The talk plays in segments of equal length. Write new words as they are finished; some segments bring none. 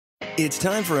It's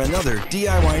time for another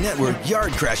DIY Network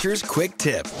Yard Crashers quick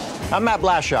tip. I'm Matt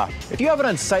Blashaw. If you have an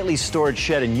unsightly storage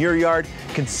shed in your yard,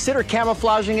 consider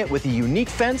camouflaging it with a unique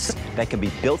fence that can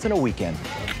be built in a weekend.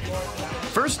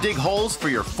 First, dig holes for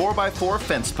your 4x4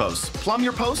 fence posts. Plumb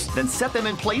your posts, then set them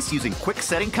in place using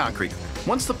quick-setting concrete.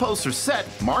 Once the posts are set,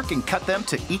 mark and cut them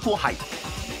to equal height.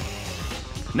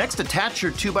 Next, attach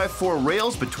your 2x4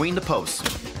 rails between the posts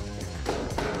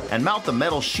and mount the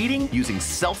metal sheeting using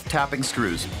self-tapping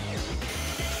screws.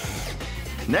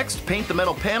 Next, paint the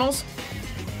metal panels,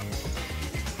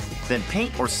 then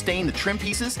paint or stain the trim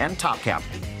pieces and top cap.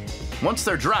 Once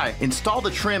they're dry, install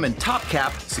the trim and top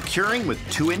cap, securing with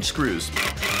 2-inch screws.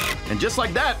 And just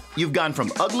like that, you've gone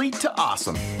from ugly to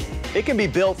awesome. It can be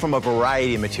built from a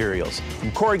variety of materials,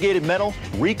 from corrugated metal,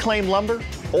 reclaimed lumber,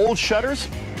 old shutters,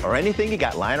 or anything you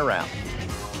got lying around.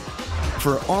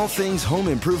 For all things home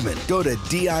improvement, go to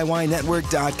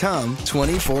DIYnetwork.com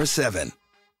 24/7.